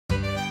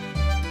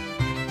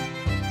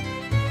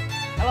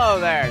Hello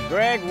there,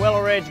 Greg,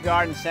 Willow Ridge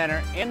Garden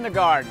Center in the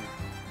garden.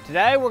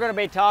 Today we're going to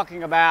be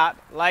talking about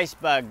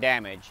lacebug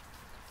damage,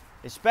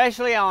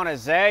 especially on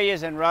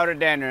azaleas and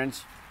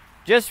rhododendrons.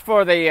 Just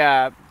for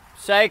the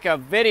sake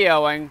of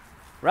videoing,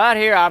 right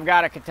here I've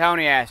got a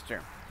Cotoneaster.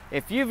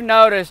 If you've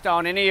noticed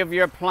on any of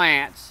your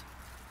plants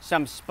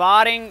some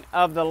spotting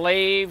of the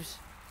leaves,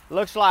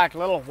 looks like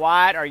little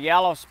white or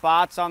yellow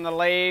spots on the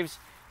leaves,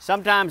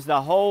 sometimes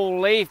the whole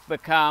leaf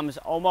becomes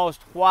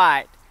almost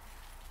white,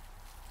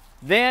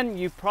 then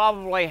you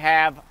probably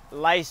have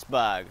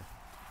lacebug.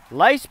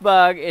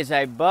 Lacebug is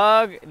a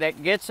bug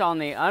that gets on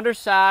the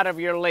underside of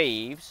your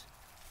leaves.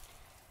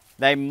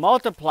 They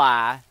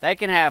multiply. They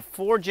can have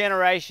 4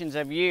 generations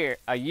a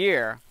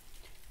year,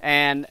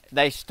 and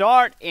they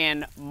start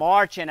in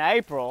March and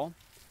April,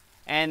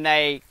 and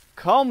they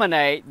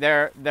culminate.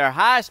 Their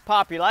highest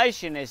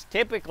population is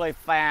typically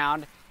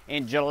found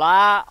in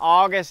July,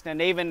 August,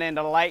 and even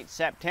into late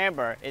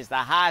September is the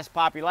highest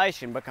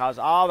population, because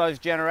all those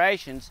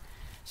generations,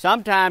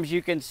 sometimes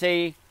you can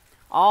see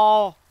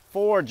all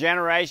 4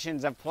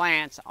 generations of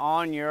plants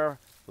on your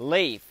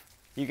leaf.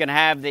 You can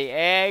have the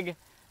egg,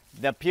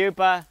 the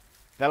pupa,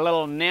 the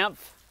little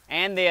nymph,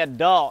 and the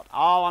adult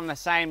all on the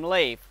same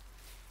leaf.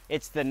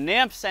 It's the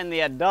nymphs and the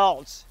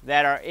adults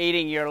that are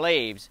eating your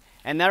leaves.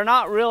 And they're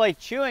not really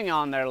chewing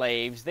on their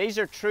leaves. These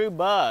are true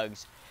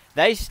bugs.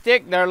 They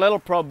stick their little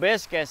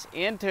proboscis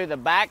into the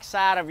back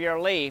side of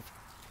your leaf,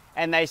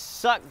 and they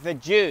suck the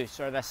juice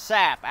or the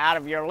sap out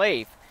of your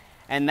leaf.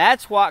 And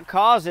that's what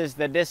causes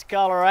the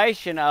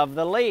discoloration of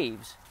the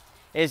leaves,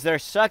 is they're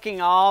sucking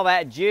all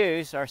that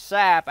juice or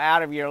sap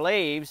out of your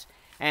leaves,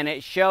 and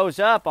it shows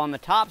up on the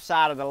top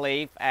side of the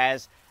leaf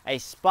as a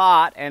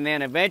spot, and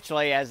then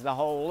eventually as the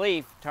whole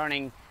leaf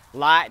turning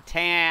light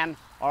tan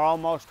or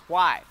almost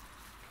white.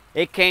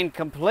 It can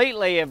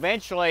completely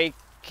eventually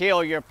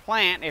kill your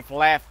plant if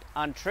left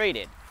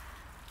untreated.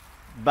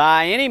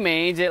 By any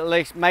means,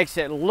 it makes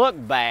it look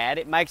bad.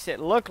 It makes it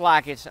look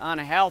like it's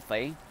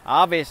unhealthy.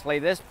 Obviously,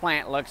 this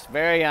plant looks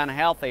very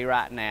unhealthy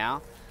right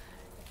now.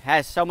 It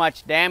has so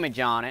much damage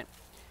on it.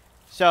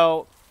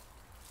 So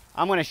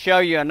I'm going to show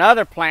you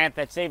another plant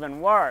that's even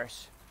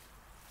worse.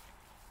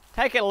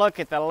 Take a look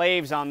at the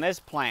leaves on this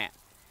plant.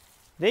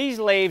 These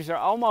leaves are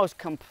almost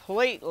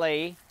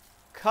completely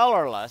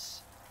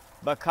colorless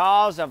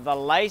because of the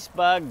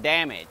lacebug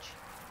damage.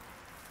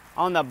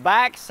 On the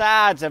back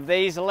sides of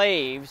these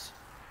leaves,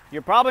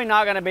 you're probably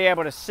not going to be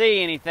able to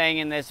see anything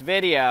in this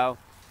video,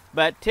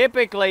 but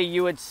typically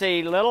you would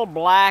see little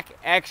black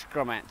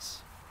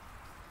excrements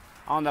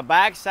on the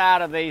back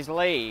side of these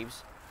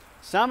leaves.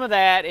 Some of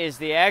that is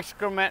the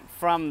excrement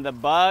from the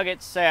bug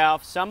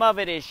itself. Some of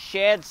it is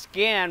shed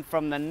skin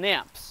from the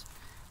nymphs.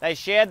 They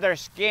shed their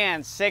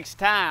skin 6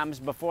 times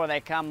before they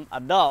become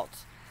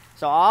adults.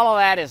 So all of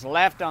that is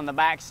left on the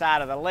back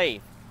side of the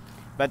leaf.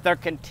 But they're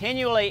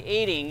continually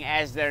eating,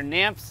 as they're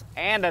nymphs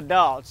and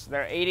adults,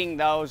 they're eating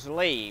those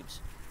leaves.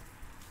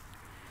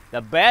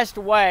 The best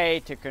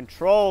way to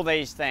control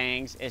these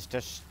things is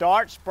to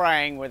start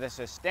spraying with a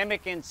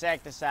systemic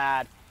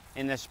insecticide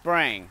in the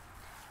spring.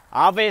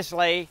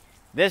 Obviously,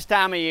 this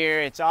time of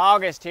year, it's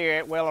August here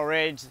at Willow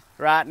Ridge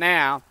right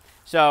now,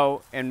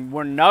 and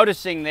we're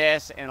noticing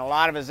this in a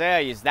lot of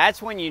azaleas.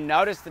 That's when you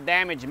notice the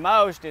damage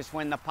most, is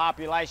when the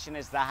population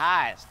is the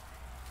highest.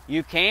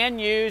 You can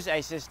use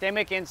a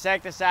systemic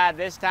insecticide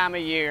this time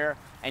of year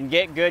and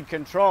get good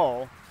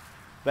control,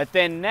 but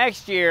then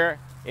next year,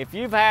 if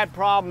you've had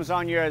problems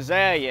on your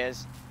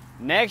azaleas,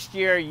 next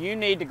year you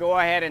need to go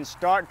ahead and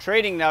start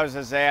treating those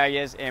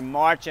azaleas in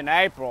March and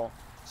April,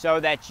 so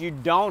that you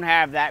don't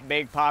have that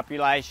big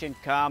population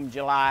come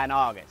July and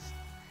August.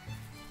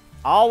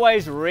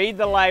 Always read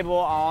the label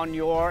on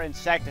your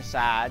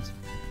insecticides.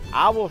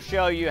 I will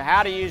show you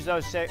how to use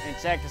those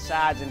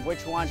insecticides and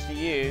which ones to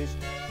use.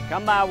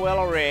 Come by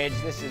Willow Ridge.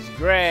 This is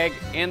Greg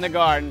in the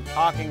garden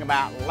talking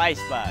about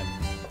lacebug.